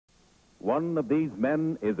One of these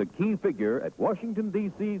men is a key figure at Washington,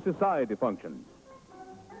 D.C. society functions.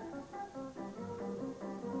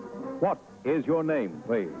 What is your name,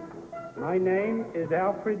 please? My name is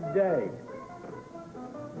Alfred Day.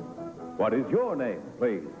 What is your name,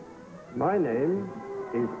 please? My name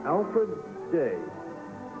is Alfred Day.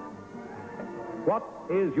 What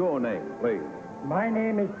is your name, please? My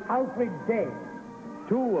name is Alfred Day.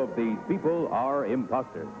 Two of these people are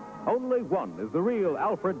imposters. Only one is the real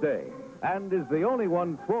Alfred Day, and is the only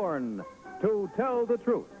one sworn to tell the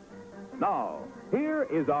truth. Now, here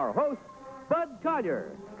is our host, Bud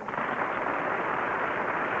Collier.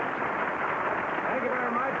 Thank you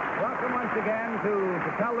very much. Welcome once again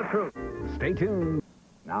to Tell the Truth. Stay tuned.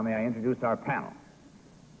 Now may I introduce our panel.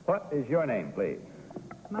 What is your name, please?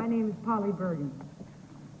 My name is Polly Bergen.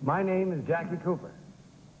 My name is Jackie Cooper.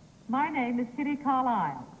 My name is Kitty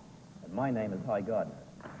Carlisle. And my name is Gardner.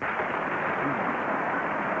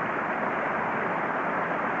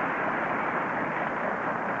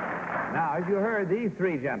 Now, as you heard, these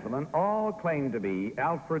three gentlemen all claim to be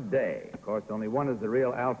Alfred Day. Of course, only one is the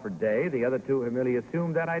real Alfred Day. The other two have merely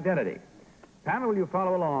assumed that identity. Panel, will you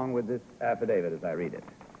follow along with this affidavit as I read it?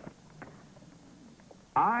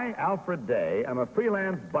 I, Alfred Day, am a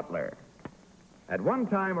freelance butler. At one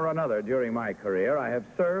time or another during my career, I have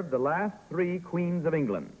served the last three Queens of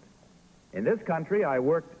England. In this country, I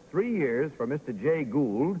worked 3 years for Mr. J.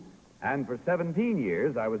 Gould, and for 17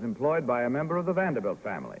 years, I was employed by a member of the Vanderbilt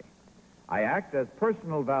family. I act as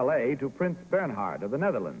personal valet to Prince Bernhard of the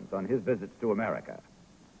Netherlands on his visits to America.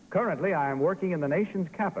 Currently, I am working in the nation's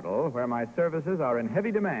capital, where my services are in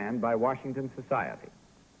heavy demand by Washington society.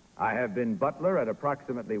 I have been butler at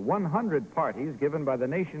approximately 100 parties given by the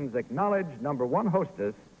nation's acknowledged #1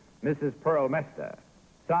 hostess, Mrs. Pearl Mesta.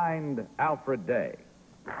 Signed, Alfred Day.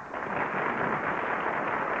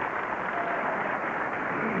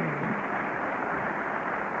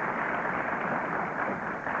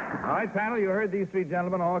 All right, panel, you heard these three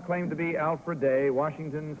gentlemen all claim to be Alfred Day,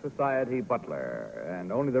 Washington society butler.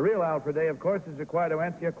 And only the real Alfred Day, of course, is required to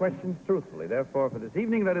answer your questions truthfully. Therefore, for this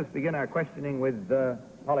evening, let us begin our questioning with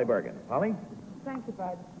Polly Bergen. Polly? Thank you,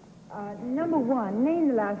 Bud. Number one, name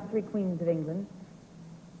the last three queens of England.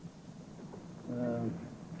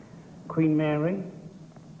 Queen Mary,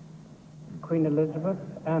 Queen Elizabeth,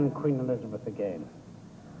 and Queen Elizabeth again.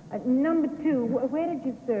 Number two, where did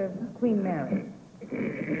you serve Queen Mary?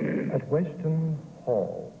 At Weston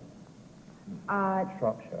Hall,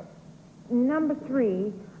 Shropshire. Number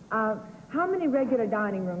three, how many regular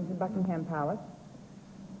dining rooms in Buckingham Palace?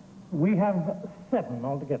 We have 7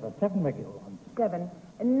 altogether, 7 regular ones. 7.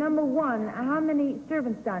 And number one, how many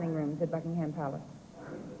servants' dining rooms at Buckingham Palace?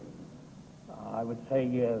 I would say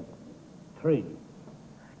 3.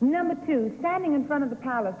 Number two, standing in front of the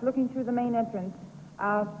palace, looking through the main entrance,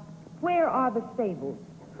 where are the stables?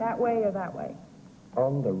 That way or that way?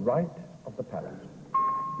 On the right of the palace.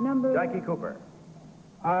 Number... Jackie Cooper.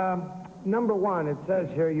 Number one, it says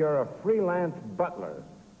here you're a freelance butler.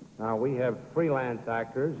 Now, we have freelance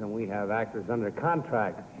actors, and we have actors under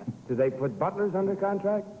contract. Do they put butlers under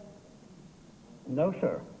contract? No,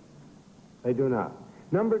 sir. They do not.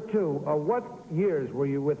 Number two, what years were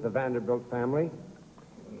you with the Vanderbilt family?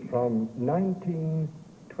 From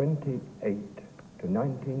 1928 to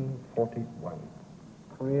 1941.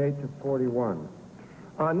 28 to 41.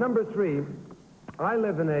 Number three, I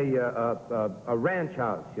live in a ranch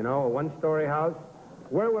house, you know, a one-story house.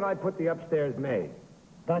 Where would I put the upstairs maid?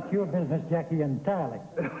 That's your business, Jackie, entirely.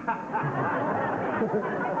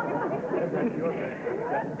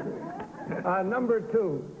 Number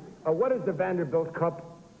two, what is the Vanderbilt Cup?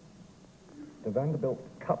 The Vanderbilt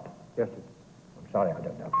Cup? Yes, sir. I'm sorry, I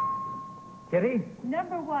don't know. Kitty?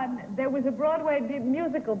 Number one, there was a Broadway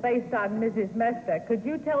musical based on Mrs. Mesta. Could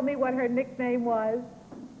you tell me what her nickname was?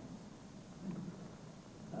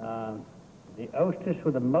 The hostess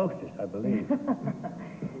with the mostest, I believe.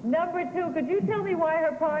 Number two, could you tell me why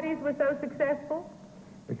her parties were so successful?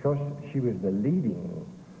 Because she was the leading...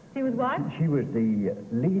 She was what? She was the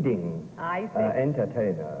leading I see.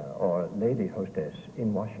 entertainer or lady hostess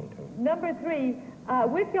in Washington. Number three,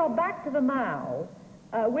 with your back to the Mall,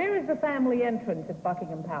 where is the family entrance at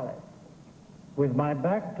Buckingham Palace? With my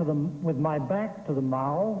back to the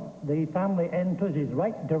Mall, the family entrance is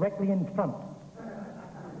right directly in front.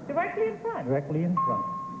 Directly in front? Directly in front.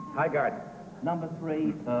 Gardner. Number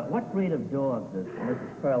three, what breed of dog does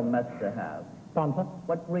Mrs. Pearl Mesta have? Sponsor?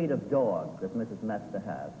 What breed of dog does Mrs. Mesta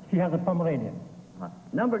have? She has a Pomeranian.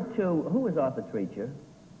 Number two, who is Arthur Treacher?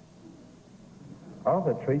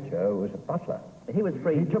 Arthur Treacher was a butler. He was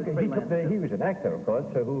free. He was an actor, of course,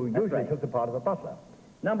 so who usually took the part of a butler.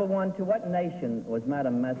 Number one, to what nation was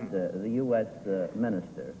Madame Mester, the U.S.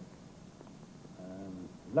 minister?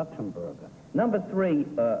 Luxembourg. Number three,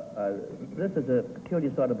 this is a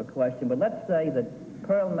peculiar sort of a question, but let's say that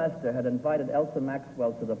Pearl Mester had invited Elsa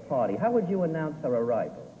Maxwell to the party. How would you announce her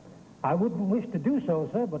arrival? I wouldn't wish to do so,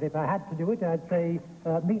 sir, but if I had to do it, I'd say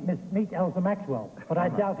meet Elsa Maxwell. But I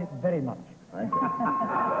doubt it very much. All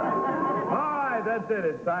right, that's it.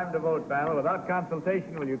 It's time to vote, panel. Without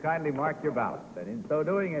consultation, will you kindly mark your ballots? And in so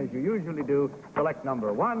doing, as you usually do, select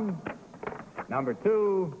number 1, number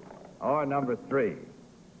 2, or number 3.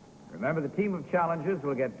 Remember, the team of challengers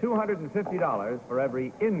will get $250 for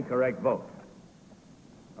every incorrect vote.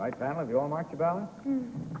 All right, panel, have you all marked your ballots?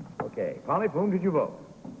 Okay. Polly, for whom did you vote?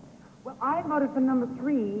 Well, I voted for number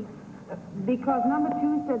 3 because number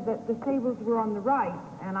 2 said that the stables were on the right,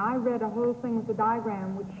 and I read a whole thing with the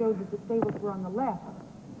diagram which showed that the stables were on the left.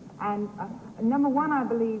 And number 1, I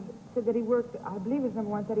believe, said that he worked, I believe it was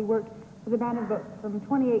number 1, said he worked for the band of from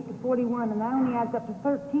 28 to 41, and that only adds up to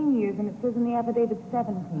 13 years, and it says in the affidavit 17.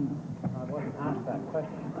 I wasn't asked that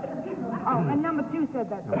question. Oh, and number 2 said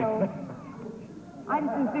that, so I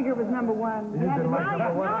just didn't figure it was number 1. You didn't like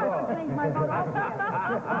number 1 at all. Change my vote.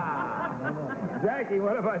 Jackie,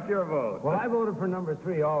 what about your vote? Well, I voted for number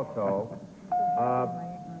 3 also,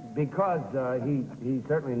 because he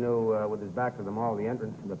certainly knew with his back to the mall the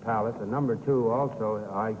entrance to the palace. And number 2 also,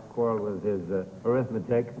 I quarreled with his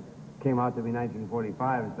arithmetic. Came out to be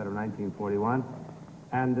 1945 instead of 1941.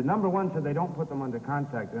 And the number 1 said they don't put them under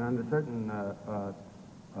contract, and under certain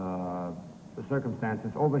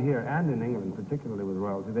circumstances over here and in England, particularly with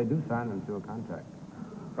royalty, they do sign them to a contract.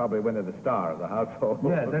 Probably when they're the star of the household.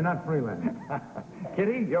 Yeah, they're not freelance.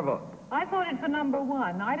 Kitty, your vote. I voted for number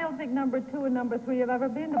 1. I don't think number 2 and number 3 have ever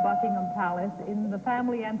been to Buckingham Palace in the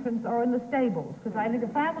family entrance or in the stables, because I think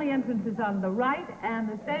the family entrance is on the right and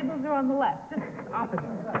the stables are on the left, just opposite.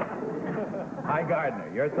 Hi,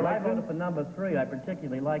 Gardner. Your Well, I selection? voted for number 3. I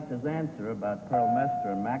particularly liked his answer about Pearl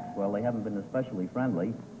Mester and Maxwell. They haven't been especially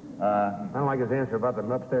friendly. I don't like his answer about the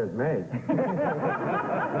upstairs maid.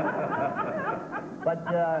 But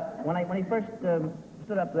when he first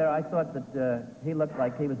stood up there, I thought that he looked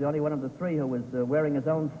like he was the only one of the 3 who was wearing his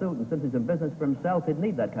own suit, and since he's in business for himself, he'd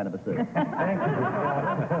need that kind of a suit. Thank you.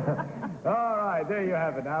 All right, there you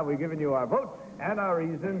have it now. We've given you our votes and our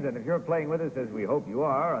reasons, and if you're playing with us, as we hope you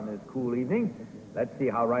are on this cool evening, let's see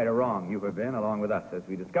how right or wrong you have been along with us as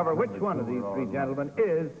we discover which one of these 3 gentlemen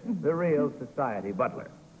is the real society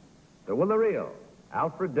butler. So will the real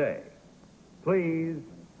Alfred Day please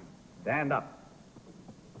stand up?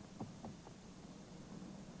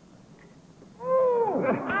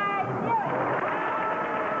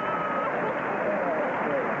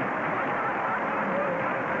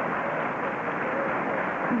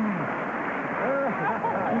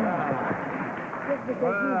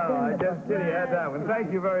 Well, I guess Kitty had that one.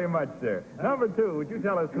 Thank you very much, sir. Number 2, would you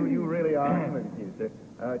tell us who you really are? Thank you, sir.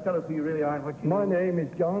 Tell us who you really are and what you My do. name is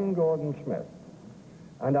John Gordon Smith,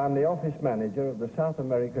 and I'm the office manager of the South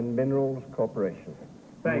American Minerals Corporation.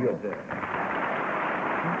 Thank you, sir.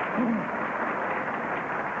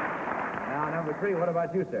 Now, number 3, what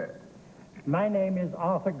about you, sir? My name is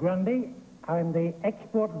Arthur Grundy. I'm the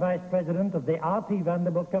export vice president of the R.T.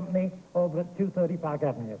 Vanderbilt Company over at 230 Park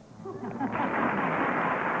Avenue.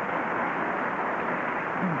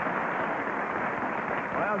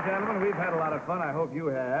 Well, gentlemen, we've had a lot of fun. I hope you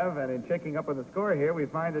have. And in checking up on the score here, we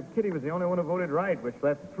find that Kitty was the only one who voted right, which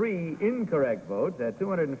left 3 incorrect votes at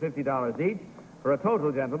 $250 each, for a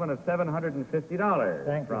total, gentlemen, of $750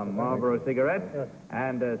 Thank you, from sir. Marlboro cigarettes. Yes.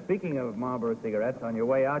 And speaking of Marlboro cigarettes, on your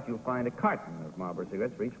way out, you'll find a carton of Marlboro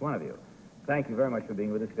cigarettes for each one of you. Thank you very much for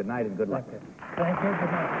being with us. Good night and good luck. Thank you. Thank you.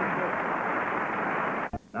 Good night.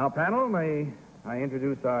 Now, panel, may I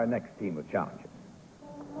introduce our next team of challengers.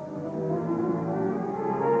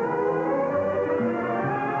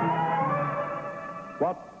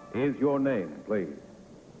 What is your name, please?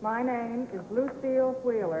 My name is Lucille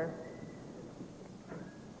Wheeler.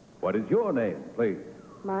 What is your name, please?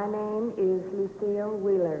 My name is Lucille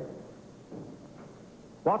Wheeler.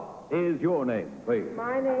 What is your name, please?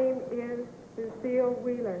 My name is Lucille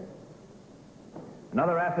Wheeler.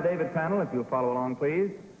 Another affidavit, panel, if you'll follow along,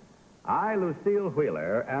 please. I, Lucille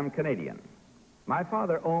Wheeler, am Canadian. My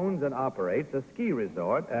father owns and operates a ski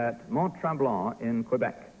resort at Mont Tremblant in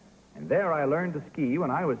Quebec. And there I learned to ski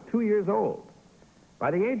when I was 2 years old.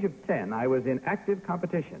 By the age of 10, I was in active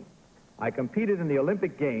competition. I competed in the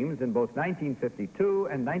Olympic Games in both 1952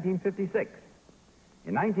 and 1956.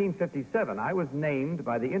 In 1957, I was named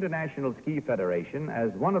by the International Ski Federation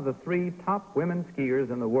as one of the 3 top women skiers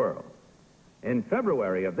in the world. In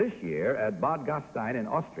February of this year, at Bad Gastein in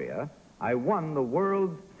Austria, I won the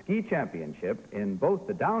World's Ski Championship in both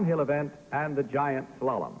the downhill event and the giant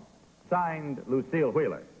slalom. Signed, Lucille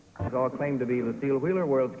Wheeler. It's all claimed to be Lucille Wheeler,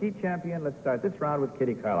 World Ski Champion. Let's start this round with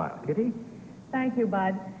Kitty Carlisle. Kitty? Thank you,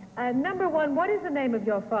 Bud. Number one, what is the name of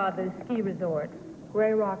your father's ski resort?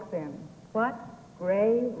 Gray Rocks Inn. What?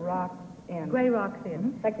 Gray Rocks Inn. Gray Rocks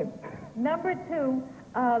Inn. Thank you. Number two,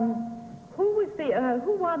 who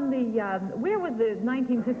won where was the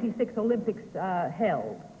 1956 Olympics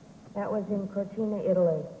held? That was in Cortina,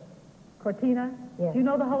 Italy. Cortina? Yes. Do you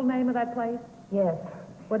know the whole name of that place? Yes.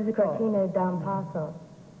 What is it called? Cortina d'Ampezzo.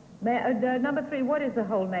 Number three, what is the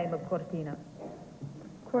whole name of Cortina?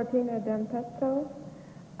 Cortina d'Ampezzo.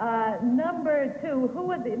 Number two,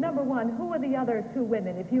 number one, who were the other two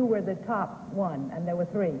women if you were the top one and there were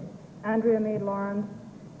three? Andrea Meade Lawrence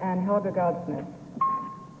and Helga Goldsmith.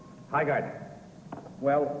 Hi, Gardner.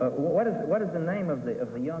 Well, what is the name of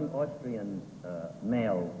the young Austrian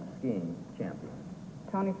male skiing champion?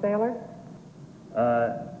 Tony Saylor.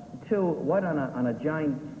 Two, what on a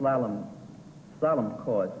giant slalom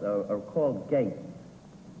course are called gates?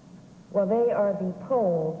 Well, they are the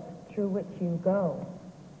poles through which you go.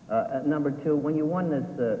 Number two, when you won this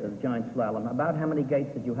giant slalom, about how many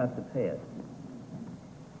gates did you have to pass?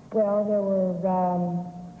 Well, there were,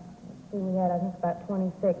 we had, I think, about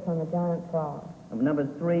 26 on the giant slalom. Number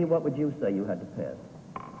three, what would you say you had to pass?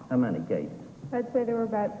 How many gates? I'd say there were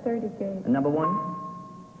about 30 gates. And number one?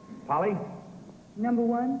 Polly? Number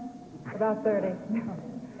one? About 30.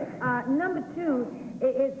 Number two,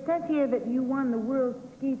 it says here that you won the World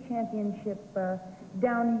Ski Championship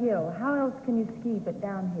downhill. How else can you ski but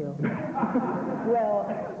downhill? Well,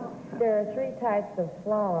 there are three types of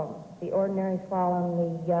slalom. The ordinary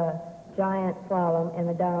slalom, the giant slalom, and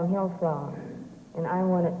the downhill slalom. And I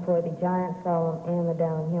won it for the giant slalom and the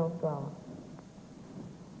downhill slalom.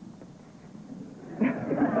 You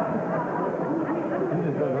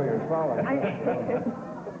just don't know your slalom.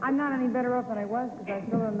 I'm not any better off than I was because I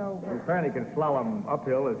still don't know. You apparently can slalom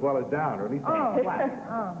uphill as well as down, or at least... Oh,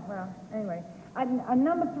 well, anyway.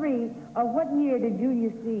 Number three, what year did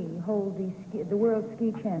Julius Z hold the World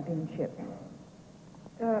Ski Championship?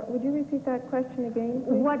 Would you repeat that question again,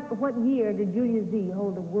 please? What year did Julius Z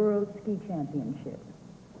hold the World Ski Championship?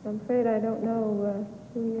 I'm afraid I don't know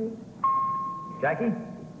 2 years. Jackie?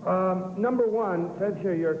 Number one, says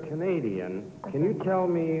here you're Canadian. Can you tell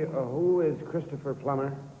me who is Christopher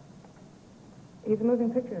Plummer? He's a moving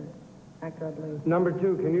picture actor, I believe. Number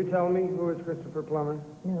two, can you tell me who is Christopher Plummer?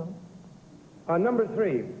 No. Number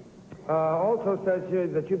three, also says here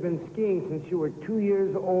that you've been skiing since you were 2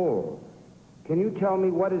 years old. Can you tell me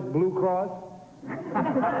what is Blue Cross?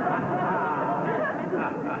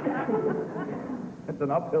 It's an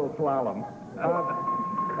uphill slalom.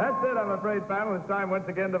 That's it, I'm afraid, panel. It's time once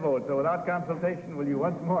again to vote. So without consultation, will you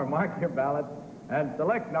once more mark your ballots and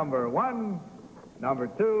select number one, number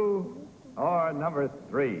two, or number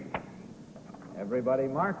three? Everybody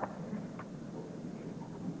mark.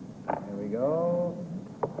 There we go.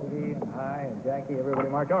 Kitty and I and Jackie, everybody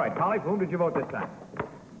marked. All right, Polly, for whom did you vote this time?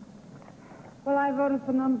 Well, I voted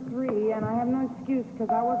for number three, and I have no excuse because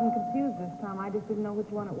I wasn't confused this time. I just didn't know which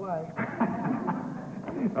one it was.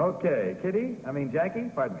 Okay, Jackie,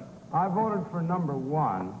 pardon me. I voted for number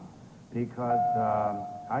one because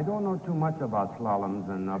I don't know too much about slaloms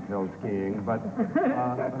and uphill skiing, but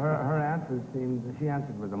her answers she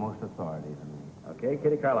answered with the most authority to me. Okay,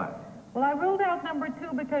 Kitty Carlisle. Well, I ruled out number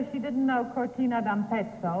two because she didn't know Cortina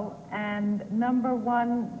d'Ampezzo, and number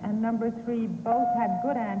one and number three both had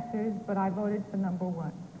good answers, but I voted for number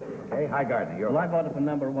one. Okay, hi, Gardner. You're Well, I voted for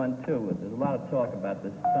number one, too. There's a lot of talk about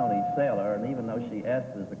this Tony Saylor, and even though she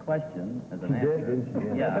asked us a question as an answer... didn't she?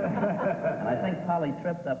 Yeah. And I think Polly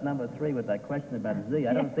tripped up number three with that question about Z.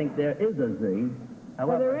 I don't think there is a Z.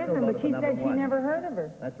 Well, there I still isn't, but voted she for number said she one. never heard of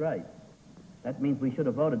her. That's right. That means we should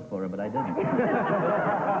have voted for her, but I didn't. I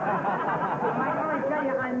can only tell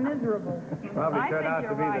you I'm miserable. Probably I turned think out to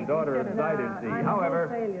you're be right. the daughter of You sight should and have- see. I'm However, a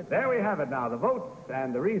failure. there we have it now, the votes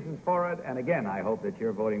and the reasons for it. And again, I hope that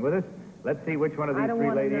you're voting with us. Let's see which one of these I don't three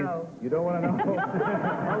wanna ladies... know. You don't want to know?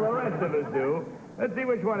 Well, the rest of us do. Let's see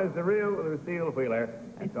which one is the real Lucille Wheeler.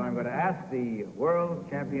 And so I'm going to ask the world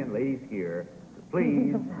champion lady skier to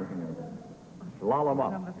please slalom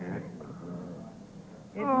up. It's number three.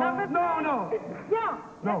 No. Yeah.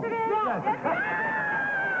 No. Yes, it is. Yes. Yes, it is.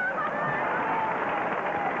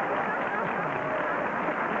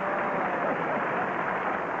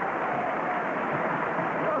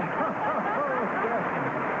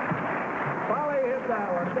 Polly hit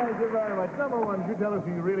that one. Thank you very much. Number one, you tell us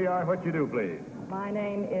who you really are and what you do, please. My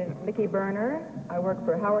name is Vicki Berner. I work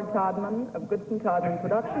for Howard Todman of Goodson Todman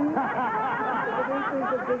Productions.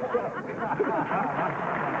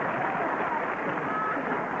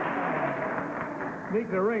 Sneak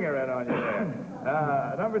the ringer in on you there.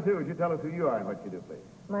 Number 2, would you tell us who you are and what you do, please?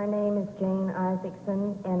 My name is Jane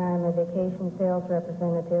Isaacson, and I'm a vacation sales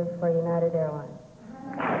representative for United Airlines.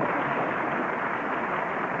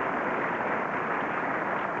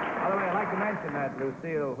 By the way, I'd like to mention that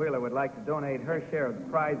Lucille Wheeler would like to donate her share of the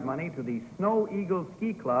prize money to the Snow Eagle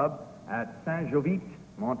Ski Club at Saint-Jovite,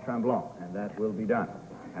 Mont-Tremblant, and that will be done.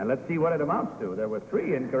 And let's see what it amounts to. There were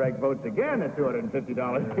 3 incorrect votes again at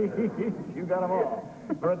 $250 each. You got them all.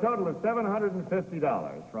 For a total of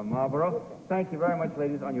 $750 from Marlboro. Thank you very much,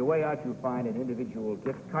 ladies. On your way out, you'll find an individual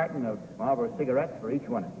gift carton of Marlboro cigarettes for each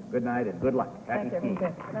one of you. Good night and good luck. Happy skiing.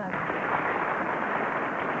 Good night.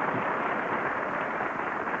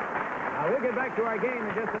 Now, we'll get back to our game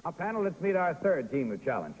in just a panel. Let's meet our 3rd team of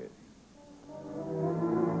challengers.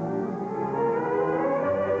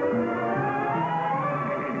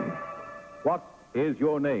 What is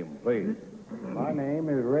your name, please? My name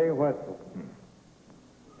is Ray Wetzel.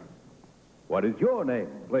 What is your name,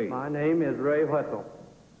 please? My name is Ray Wetzel.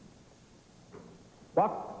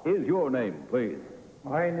 What is your name, please?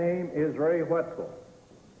 My name is Ray Wetzel.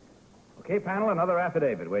 Okay, panel, another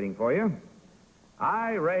affidavit waiting for you.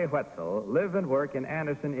 I, Ray Wetzel, live and work in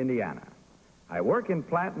Anderson, Indiana. I work in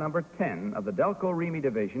plant number 10 of the Delco-Remy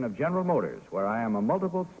division of General Motors, where I am a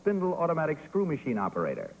multiple spindle automatic screw machine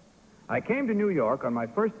operator. I came to New York on my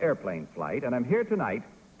first airplane flight, and I'm here tonight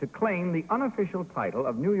to claim the unofficial title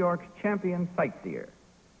of New York's champion sightseer.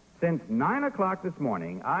 Since 9 o'clock this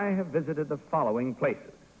morning, I have visited the following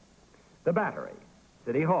places: the Battery,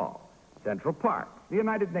 City Hall, Central Park, the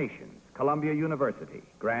United Nations, Columbia University,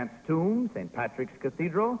 Grant's Tomb, St. Patrick's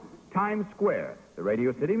Cathedral, Times Square, the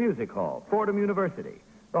Radio City Music Hall, Fordham University,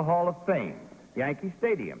 the Hall of Fame, Yankee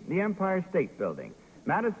Stadium, the Empire State Building,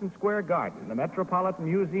 Madison Square Garden, the Metropolitan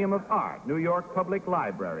Museum of Art, New York Public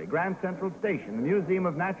Library, Grand Central Station, the Museum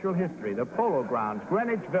of Natural History, the Polo Grounds,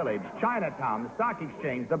 Greenwich Village, Chinatown, the Stock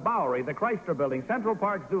Exchange, the Bowery, the Chrysler Building, Central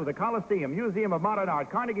Park Zoo, the Coliseum, Museum of Modern Art,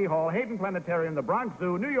 Carnegie Hall, Hayden Planetarium, the Bronx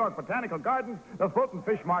Zoo, New York Botanical Gardens, the Fulton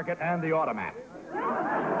Fish Market, and the Automat.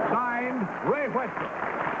 Signed, Ray Wetzel.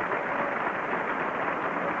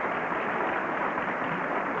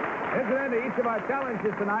 Incidentally, each of our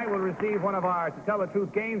challengers tonight will receive one of our To Tell the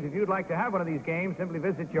Truth games. If you'd like to have one of these games, simply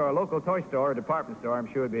visit your local toy store or department store. I'm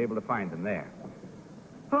sure you'll be able to find them there.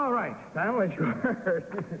 All right, panel, as you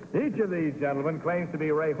heard, each of these gentlemen claims to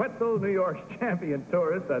be Ray Wetzel, New York's champion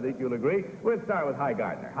tourist. I think you'll agree. We'll start with Hi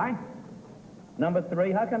Gardner. Hi. Number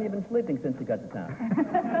 3, how come you've been sleeping since you got to town?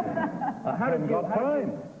 How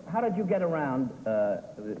did you get around?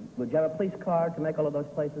 Would you have a police car to make all of those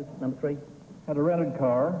places, number 3? Had a rented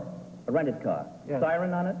car. A rented car? Yes.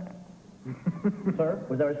 Siren on it? Sir?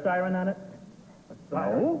 Was there a siren on it?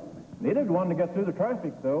 No. Needed one to get through the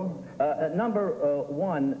traffic, though. Number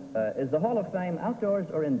 1, is the Hall of Fame outdoors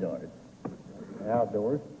or indoors?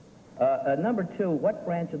 Outdoors. Number 2, what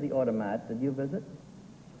branch of the automat did you visit?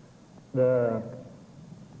 The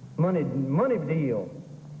money deal.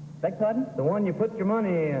 Beg pardon? The one you put your money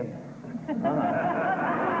in.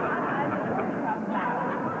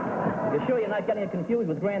 You're sure you're not getting it confused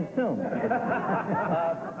with Grant's Tomb?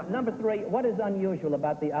 Number 3, what is unusual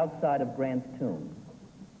about the outside of Grant's Tomb?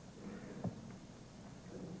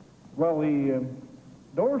 Well, the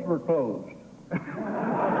doors were closed.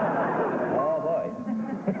 Oh,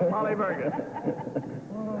 boy. Molly Bergen.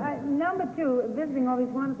 Number 2, visiting all these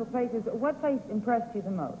wonderful places, what place impressed you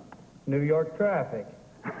the most? New York traffic.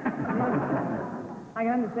 I can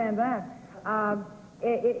understand that.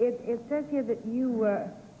 It says here that you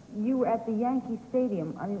were at the Yankee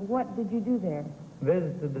Stadium. I mean, what did you do there?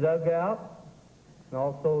 Visited the dugout and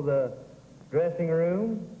also the dressing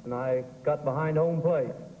room, and I got behind home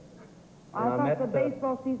plate. I thought the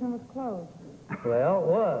baseball season was closed. Well, it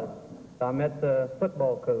was. I met the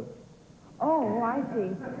football coach. Oh, I see.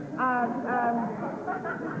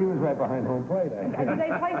 He was right behind home plate. Do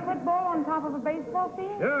they play football on top of a baseball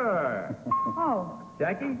field? Sure. Oh.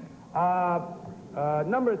 Jackie?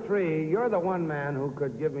 Number 3, you're the one man who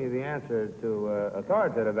could give me the answer to,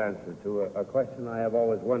 authoritative answer to a question I have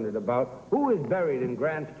always wondered about. Who is buried in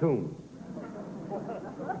Grant's tomb?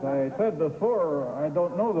 As I said before, I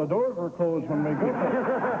don't know. The doors were closed when we got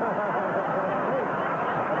there.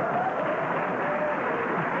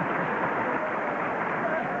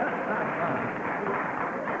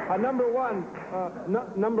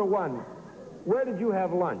 Number one, where did you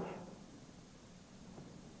have lunch?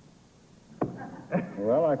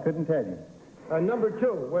 Well, I couldn't tell you. Number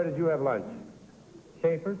 2, where did you have lunch?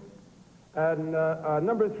 Schaefer's? And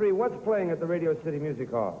number 3, what's playing at the Radio City Music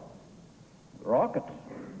Hall? Rockets.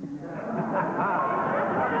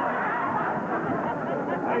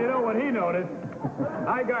 Hey, you know what he noticed?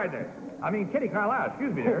 Hi, Gardner. Kitty Carlisle,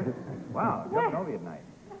 excuse me, dear. Wow, jumping over you tonight.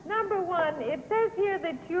 Number one, it says here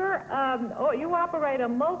that you operate a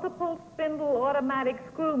multiple spindle automatic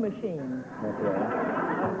screw machine. That's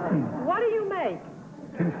right. What do you make?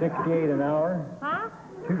 $2.68 an hour. Huh?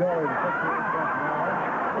 $2.68 an hour.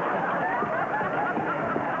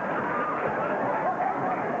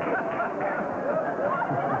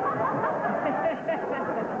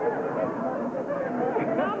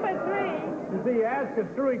 Number three. You see, you ask a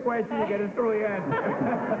screwy question, you get a screwy answer.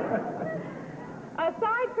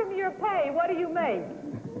 Aside from your pay, what do you make?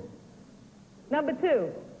 Number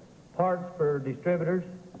two. Parts for distributors.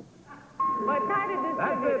 What kind of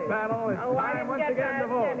That's distributors? it, panel. It's Oh, I time didn't once get again that to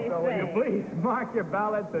vote. So will you anything. please mark your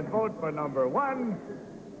ballots and vote for number 1,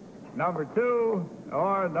 number 2,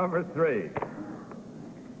 or number 3?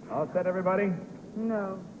 All set, everybody?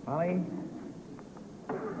 No. Polly?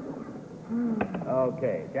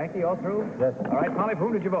 Okay. Jackie, all through? Yes. All right, Polly, for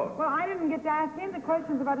whom did you vote? Well, I didn't get to ask him the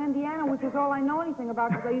questions about Indiana, which is all I know anything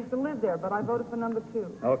about because I used to live there, but I voted for number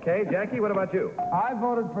 2. Okay, Jackie, what about you? I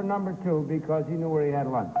voted for number 2 because he knew where he had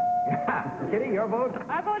lunch. Kitty, your vote?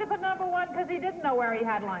 I voted for number 1 because he didn't know where he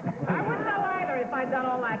had lunch. I wouldn't know either if I'd done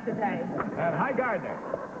all that today. And hi, Gardner.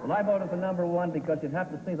 Well, I voted for number 1 because you'd have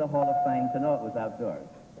to see the Hall of Fame to know it was outdoors.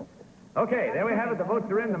 Okay, there we have it. The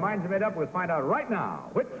votes are in. The minds are made up. We'll find out right now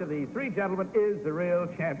which of the 3 gentlemen is the real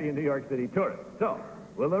champion New York City tourist. So,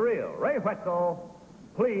 will the real Ray Wetzel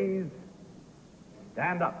please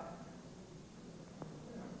stand up?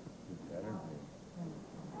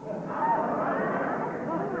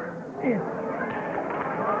 They're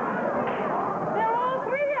all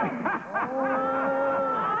 3 of them.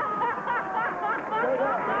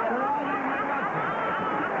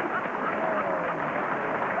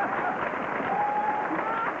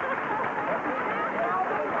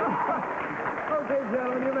 Okay,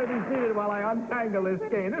 gentlemen, you may be seated while I untangle this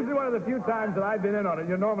game. This is one of the few times that I've been in on it.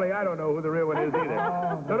 Normally, I don't know who the real one is either.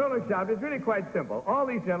 So don't look shocked. It's really quite simple. All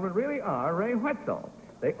these gentlemen really are Ray Wetzel.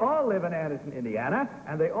 They all live in Anderson, Indiana,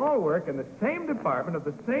 and they all work in the same department of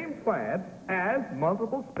the same plant as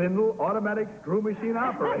multiple spindle automatic screw machine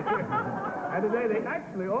operators. And today they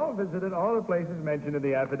actually all visited all the places mentioned in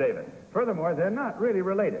the affidavit. Furthermore, they're not really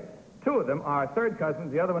related. 2 of them are third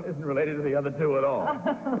cousins. The other one isn't related to the other 2 at all.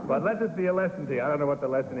 But let this be a lesson to you. I don't know what the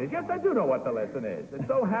lesson is. Yes, I do know what the lesson is. It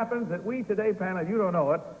so happens that we today, panel, you don't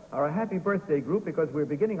know it, are a happy birthday group because we're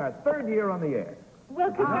beginning our 3rd year on the air.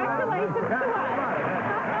 Well, congratulations to us.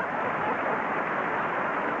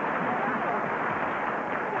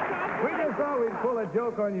 We just always pull a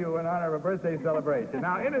joke on you in honor of a birthday celebration.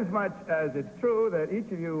 Now, inasmuch as it's true that each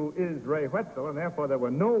of you is Ray Wetzel, and therefore there were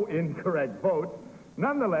no incorrect votes,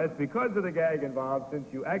 nonetheless, because of the gag involved, since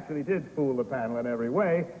you actually did fool the panel in every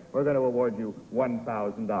way, we're going to award you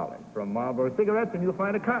 $1,000 from Marlboro Cigarettes, and you'll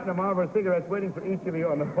find a carton of Marlboro Cigarettes waiting for each of you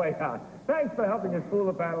on the way out. Thanks for helping us fool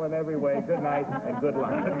the panel in every way. Good night and good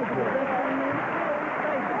luck.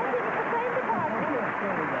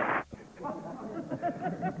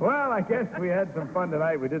 Well, I guess we had some fun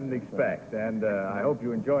tonight we didn't expect, and I hope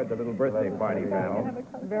you enjoyed the little birthday party, panel.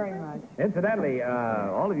 Very much. Incidentally,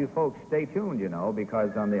 all of you folks stay tuned,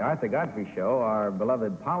 because on the Arthur Godfrey show, our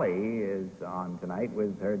beloved Polly is on tonight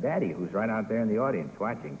with her daddy, who's right out there in the audience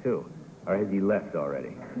watching, too. Or has he left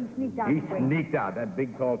already? He sneaked out. He sneaked out, that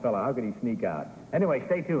big, tall fellow. How could he sneak out? Anyway,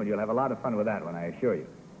 stay tuned. You'll have a lot of fun with that one, I assure you.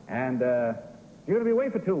 And you're going to be away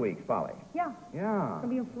for 2 weeks, Polly. Yeah. Yeah. I'm going to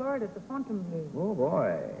be in Florida at the Fontainebleau. Oh,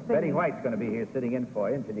 boy. Betty White's going to be here sitting in for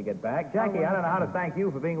you until you get back. Jackie, I don't know how to thank you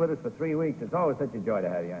for being with us for 3 weeks. It's always such a joy to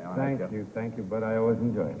have you on our show. Thank you, but I always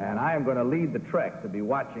enjoy it. And I am going to lead the trek to be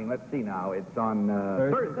watching. Let's see now. It's on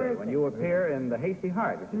Thursday when you appear in The Hasty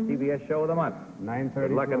Heart, which is CBS show of the month. 9:30.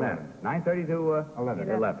 Good luck in that. 9:30 to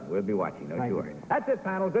 11. We'll be watching, no sure. That's it,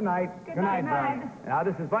 panel. Good night. Good night, Brian. Now,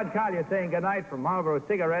 this is Bud Collier saying good night from Marlboro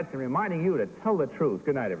Cigarettes and reminding you to tell the truth.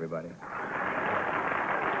 Good night, everybody.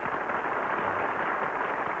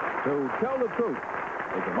 To Tell the Truth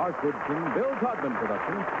is a Mark Goodson, Bill Todman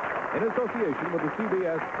production in association with the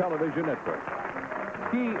CBS Television Network.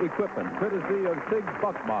 Key equipment courtesy of Sig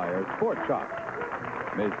Buckmeyer Sport Shop.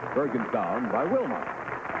 Miss Bergen sound by Wilmot.